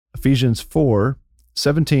Ephesians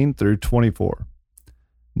 4:17-24.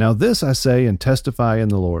 Now this I say and testify in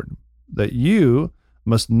the Lord, that you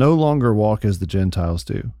must no longer walk as the Gentiles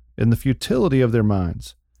do, in the futility of their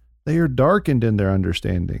minds. They are darkened in their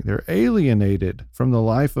understanding. They're alienated from the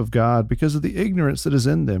life of God because of the ignorance that is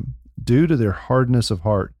in them, due to their hardness of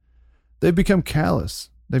heart. They've become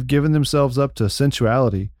callous. They've given themselves up to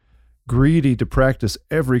sensuality, greedy to practice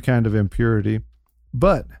every kind of impurity.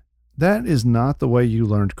 But that is not the way you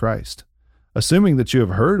learned Christ. Assuming that you have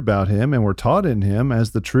heard about him and were taught in him,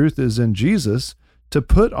 as the truth is in Jesus, to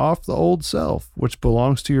put off the old self, which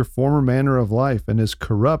belongs to your former manner of life and is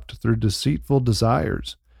corrupt through deceitful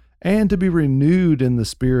desires, and to be renewed in the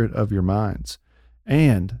spirit of your minds,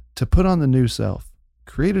 and to put on the new self,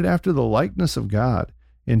 created after the likeness of God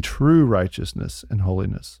in true righteousness and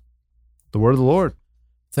holiness. The word of the Lord.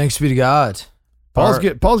 Thanks be to God.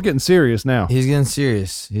 Paul's getting serious now. He's getting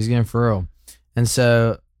serious. He's getting for real. And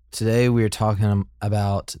so today we are talking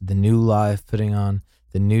about the new life, putting on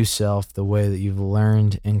the new self, the way that you've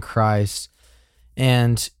learned in Christ.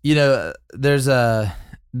 And,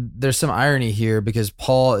 there's some irony here because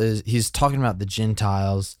he's talking about the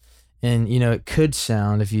Gentiles, and it could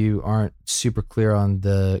sound, if you aren't super clear on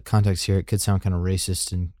the context here, it could sound kind of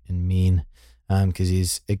racist and mean,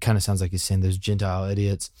 because it kind of sounds like he's saying those Gentile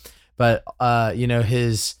idiots. But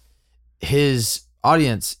his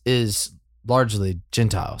audience is largely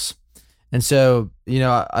Gentiles, and so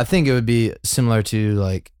I think it would be similar to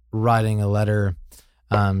like writing a letter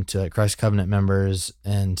to like Christ Covenant members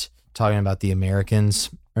and talking about the Americans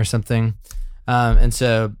or something. And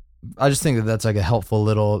so I just think that that's like a helpful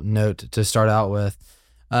little note to start out with.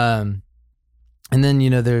 And then,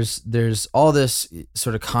 there's all this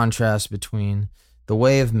sort of contrast between the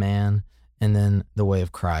way of man and then the way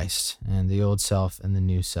of Christ, and the old self and the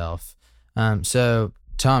new self. So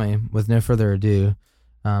Tommy, with no further ado,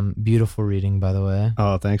 beautiful reading, by the way.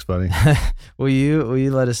 Oh, thanks, buddy. Will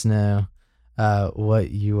you let us know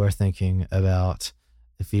what you are thinking about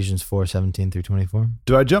Ephesians 4:17-24?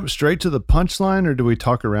 Do I jump straight to the punchline, or do we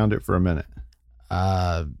talk around it for a minute?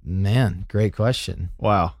 Man, great question.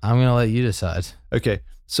 Wow. I'm going to let you decide. Okay,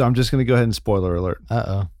 so I'm just going to go ahead and spoiler alert.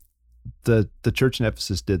 Uh-oh. The church in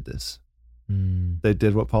Ephesus did this. They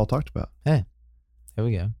did what Paul talked about. Hey, here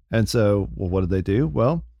we go. And so, what did they do?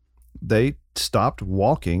 Well, they stopped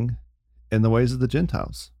walking in the ways of the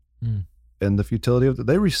Gentiles and the futility of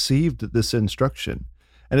they received this instruction.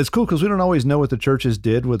 And it's cool because we don't always know what the churches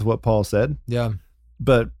did with what Paul said. Yeah.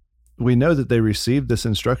 But we know that they received this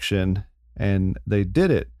instruction and they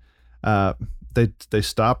did it. They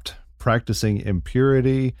stopped practicing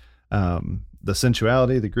impurity, the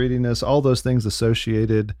sensuality, the greediness, all those things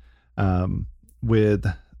associated with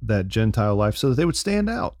that Gentile life, so that they would stand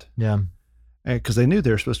out. Yeah. Because they knew they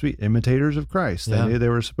were supposed to be imitators of Christ. They knew they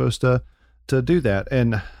were supposed to do that.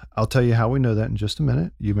 And I'll tell you how we know that in just a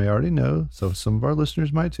minute. You may already know, so some of our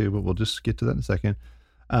listeners might too, but we'll just get to that in a second.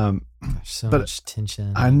 There's so much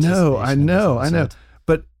tension. I know.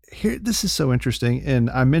 But here, this is so interesting, and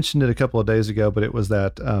I mentioned it a couple of days ago, but it was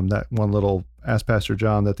that one little Ask Pastor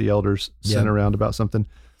John that the elders sent around about something.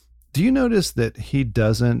 Do you notice that he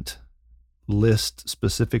doesn't list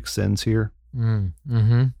specific sins here?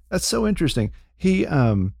 Mm-hmm. That's so interesting. He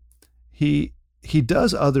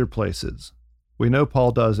does other places. We know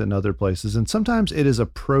Paul does in other places, and sometimes it is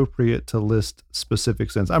appropriate to list specific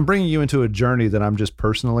sins. I'm bringing you into a journey that I'm just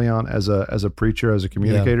personally on as a preacher, as a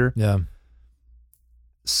communicator. Yeah.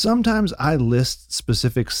 Sometimes I list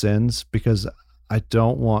specific sins because I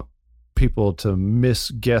don't want people to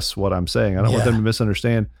misguess what I'm saying. I don't want them to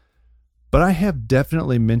misunderstand. But I have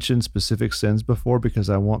definitely mentioned specific sins before because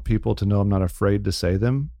I want people to know I'm not afraid to say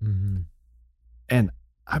them. Mm-hmm. And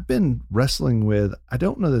I've been wrestling with, I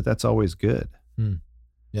don't know that that's always good.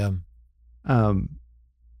 Yeah. I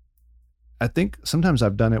think sometimes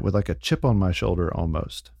I've done it with like a chip on my shoulder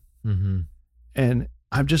almost. Mm-hmm. And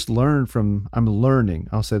I've just learned I'm learning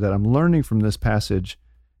from this passage.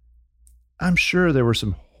 I'm sure there were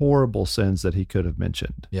some horrible sins that he could have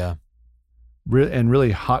mentioned. Yeah. And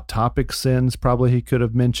really hot topic sins probably he could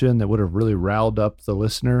have mentioned that would have really riled up the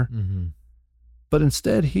listener. Mm-hmm. But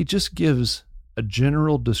instead, he just gives a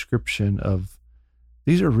general description of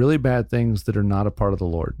these are really bad things that are not a part of the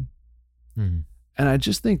Lord. Mm-hmm. And I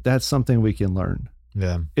just think that's something we can learn.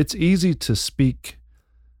 Yeah. It's easy to speak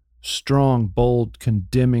strong, bold,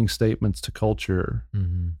 condemning statements to culture.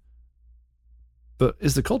 Mm-hmm. But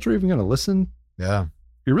is the culture even going to listen? Yeah.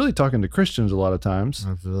 You're really talking to Christians a lot of times.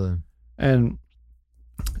 Absolutely. And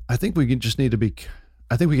I think we can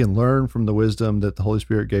learn from the wisdom that the Holy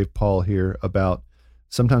Spirit gave Paul here about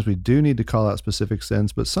sometimes we do need to call out specific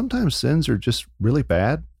sins, but sometimes sins are just really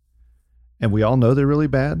bad. and we all know they're really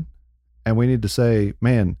bad. And we need to say,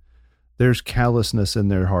 man, there's callousness in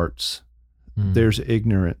their hearts. There's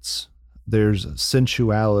ignorance. There's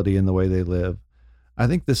sensuality in the way they live. I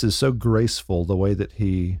think this is so graceful, the way that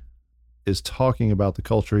he is talking about the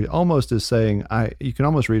culture. He almost is saying, you can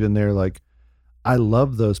almost read in there like, I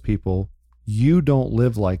love those people. You don't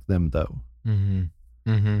live like them, though. Mm-hmm.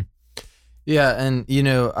 Mm-hmm. Yeah, and,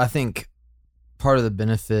 I think part of the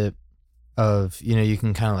benefit of, you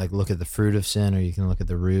can kind of like look at the fruit of sin, or you can look at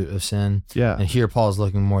the root of sin. Yeah. And here Paul's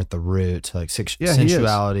looking more at the root, like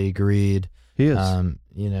sensuality, greed, he is.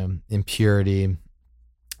 Impurity.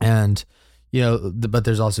 And, but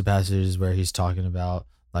there's also passages where he's talking about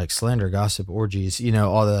like slander, gossip, orgies,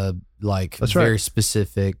 all the like very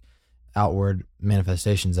specific outward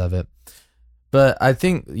manifestations of it. But I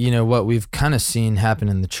think, what we've kind of seen happen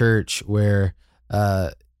in the church where,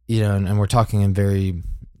 and we're talking in very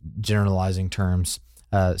generalizing terms.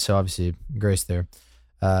 So obviously grace there.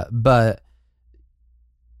 But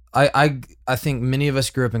I think many of us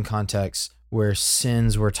grew up in contexts where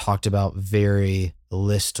sins were talked about very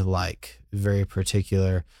list-like, very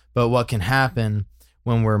particular. But what can happen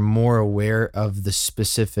when we're more aware of the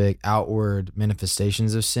specific outward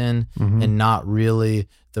manifestations of sin and not really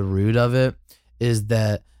the root of it is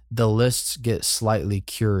that the lists get slightly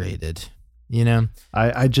curated,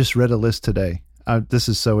 I just read a list today. This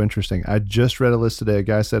is so interesting. I just read a list today. A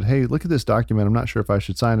guy said, hey, look at this document. I'm not sure if I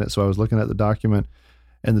should sign it. So I was looking at the document,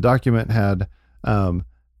 and the document had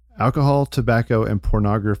alcohol, tobacco, and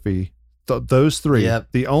pornography. Those three,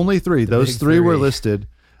 the only three, those three were listed.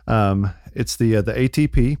 It's the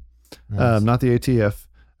ATP, not the ATF,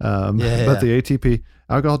 but the ATP,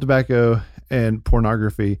 alcohol, tobacco, and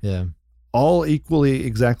pornography. Yeah. All equally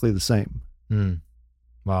exactly the same.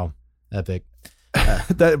 Wow. Epic.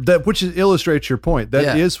 That which illustrates your point.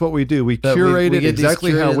 That is what we do. We curate it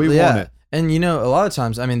exactly how we want it. And a lot of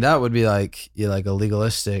times, I mean, that would be like a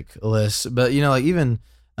legalistic list. But like even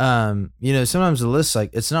sometimes the list,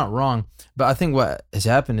 like, it's not wrong. But I think what has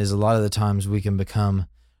happened is a lot of the times we can become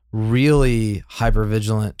really hyper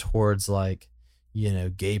vigilant towards like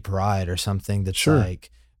gay pride or something that's like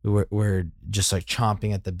we're just like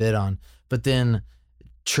chomping at the bit on. But then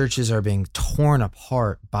churches are being torn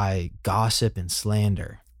apart by gossip and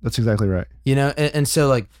slander. That's exactly right. And so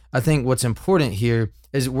like, I think what's important here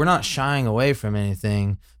is we're not shying away from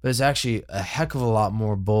anything, but it's actually a heck of a lot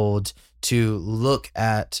more bold to look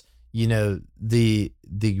at, the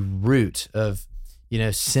root of,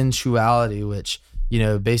 sensuality, which,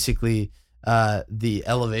 basically the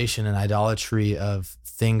elevation and idolatry of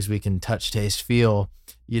things we can touch, taste, feel,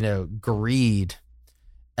 greed,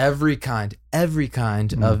 every kind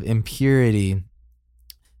of impurity.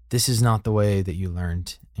 This is not the way that you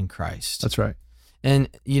learned in Christ. That's right. And,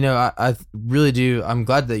 I really do. I'm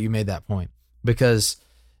glad that you made that point because,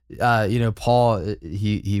 Paul,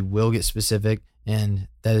 he will get specific and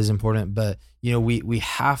that is important, but, we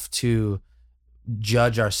have to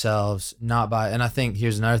judge ourselves not by, and I think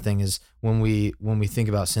here's another thing is when we think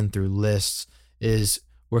about sin through lists is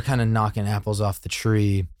we're kind of knocking apples off the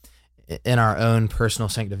tree in our own personal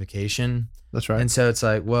sanctification. That's right. And so it's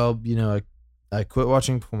like, well, I quit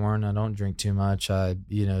watching porn. I don't drink too much. I'm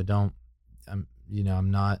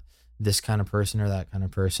not this kind of person or that kind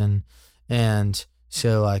of person. And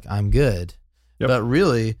so like, I'm good. Yep. But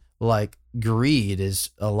really like greed is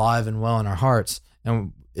alive and well in our hearts.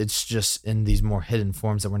 And it's just in these more hidden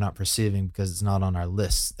forms that we're not perceiving because it's not on our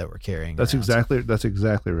lists that we're carrying. That's exactly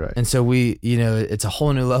right. And so we, it's a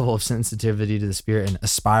whole new level of sensitivity to the Spirit and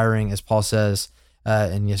aspiring, as Paul says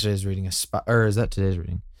in yesterday's reading, or is that today's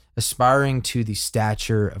reading? Aspiring to the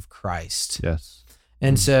stature of Christ. Yes.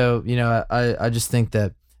 And so, I just think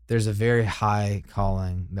that there's a very high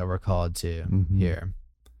calling that we're called to here.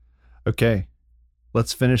 Okay.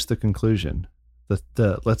 Let's finish the conclusion.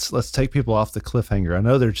 Let's take people off the cliffhanger. I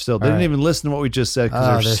know they didn't even listen to what we just said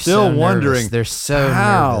because they're still so wondering. They're so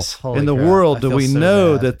how nervous. in the world do we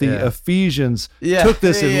know that the Ephesians took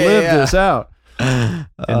this and lived this out in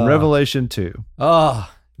Revelation 2.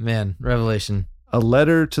 Oh man, Revelation. A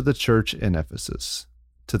letter to the church in Ephesus.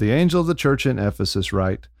 To the angel of the church in Ephesus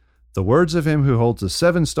write, the words of him who holds the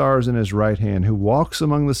 7 stars in his right hand, who walks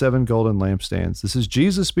among the 7 golden lampstands. This is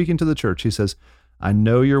Jesus speaking to the church. He says, I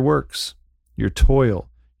know your works, your toil,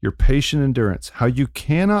 your patient endurance, how you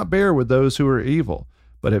cannot bear with those who are evil,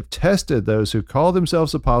 but have tested those who call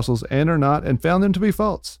themselves apostles and are not, and found them to be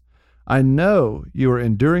false. I know you are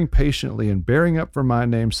enduring patiently and bearing up for my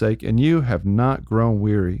name's sake, and you have not grown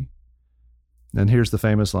weary. And here's the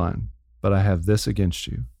famous line, but I have this against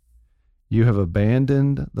you. You have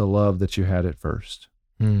abandoned the love that you had at first.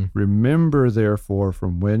 Remember, therefore,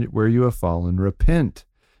 from where you have fallen, repent,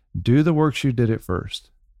 do the works you did at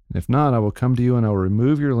first. And if not, I will come to you and I will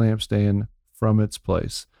remove your lampstand from its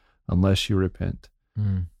place unless you repent.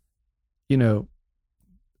 You know,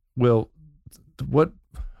 when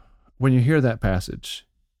you hear that passage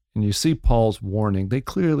and you see Paul's warning, they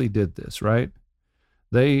clearly did this, right?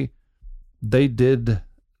 They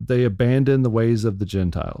abandoned the ways of the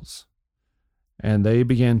Gentiles and they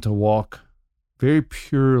began to walk very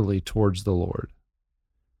purely towards the Lord.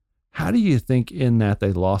 How do you think in that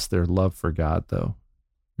they lost their love for God, though?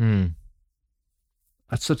 I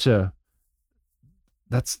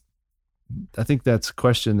think that's a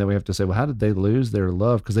question that we have to say, well, how did they lose their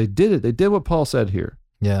love? Because they did it. They did what Paul said here.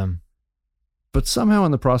 Yeah. But somehow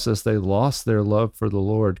in the process, they lost their love for the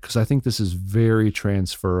Lord, because I think this is very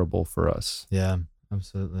transferable for us. Yeah,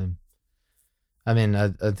 absolutely. I mean, I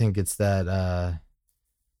think it's that,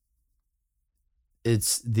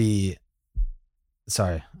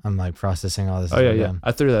 sorry, I'm like processing all this. Oh, yeah.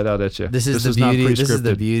 I threw that out at you. This is the beauty. This is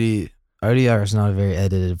the beauty. RDR is not a very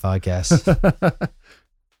edited podcast.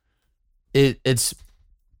 It's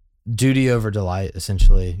duty over delight,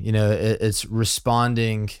 essentially. You know, it's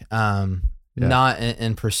responding, not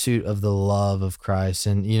in pursuit of the love of Christ.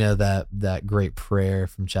 And, you know, that great prayer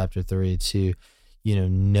from chapter 3 to,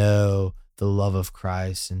 know the love of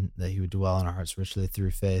Christ and that he would dwell in our hearts richly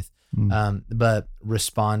through faith. But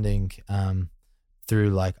responding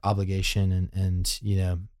through like obligation and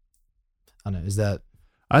I don't know, is that?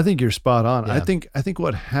 I think you're spot on. Yeah. I think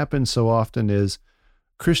what happens so often is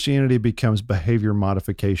Christianity becomes behavior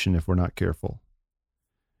modification if we're not careful.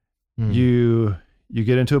 You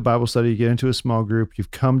get into a Bible study, you get into a small group,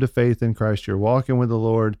 you've come to faith in Christ, you're walking with the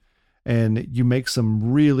Lord, and you make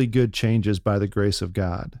some really good changes by the grace of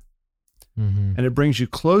God. And it brings you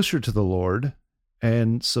closer to the Lord,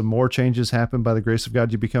 and some more changes happen by the grace of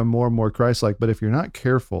God. You become more and more Christ-like. But if you're not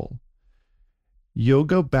careful, you'll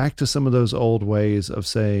go back to some of those old ways of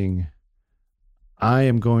saying, I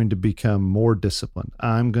am going to become more disciplined.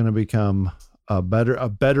 I'm going to become a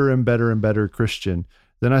better and better Christian.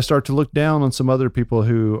 Then I start to look down on some other people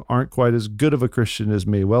who aren't quite as good of a Christian as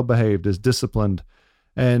me, well-behaved, as disciplined.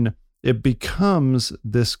 And it becomes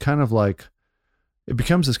this kind of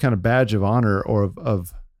badge of honor or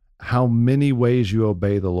of how many ways you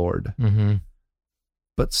obey the Lord.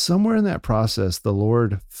 But somewhere in that process, the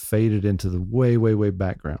Lord faded into the way, way, way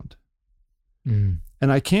background. And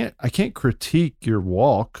I can't critique your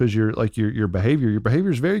walk, because your behavior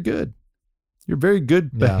is very good. You're very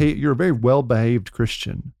good. You're a very well-behaved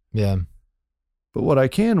Christian. Yeah. But what I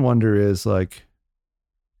can wonder is, like,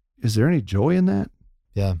 is there any joy in that?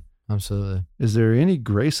 Yeah, absolutely. Is there any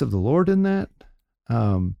grace of the Lord in that?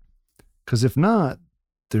 Because if not,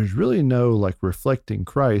 there's really no like reflecting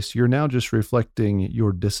Christ. You're now just reflecting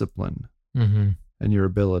your discipline and your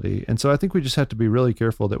ability. And so I think we just have to be really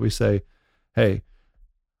careful that we say, hey,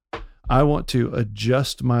 I want to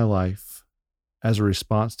adjust my life as a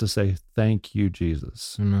response to say, thank you,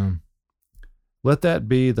 Jesus. Amen. Let that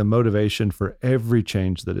be the motivation for every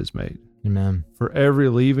change that is made. Amen. For every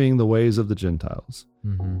leaving the ways of the Gentiles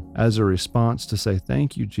as a response to say,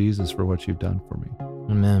 thank you, Jesus, for what you've done for me.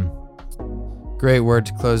 Amen. Great word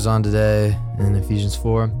to close on today in Ephesians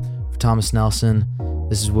 4. For Thomas Nelson,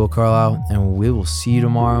 this is Will Carlisle, and we will see you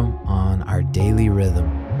tomorrow on Our Daily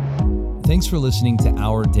Rhythm. Thanks for listening to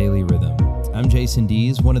Our Daily Rhythm. I'm Jason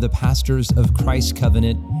Dees, one of the pastors of Christ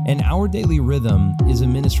Covenant, and Our Daily Rhythm is a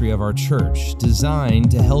ministry of our church designed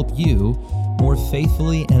to help you more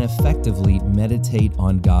faithfully and effectively meditate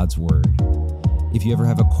on God's Word. If you ever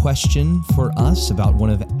have a question for us about one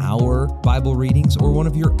of our Bible readings or one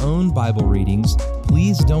of your own Bible readings,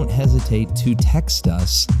 please don't hesitate to text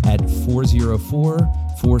us at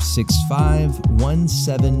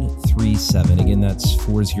 404-465-1737. Again, that's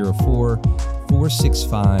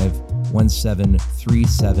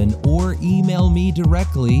 404-465-1737. Or email me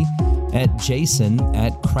directly at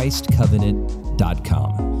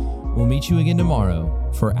jason@christcovenant.com. We'll meet you again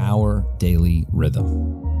tomorrow for Our Daily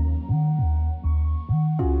Rhythm.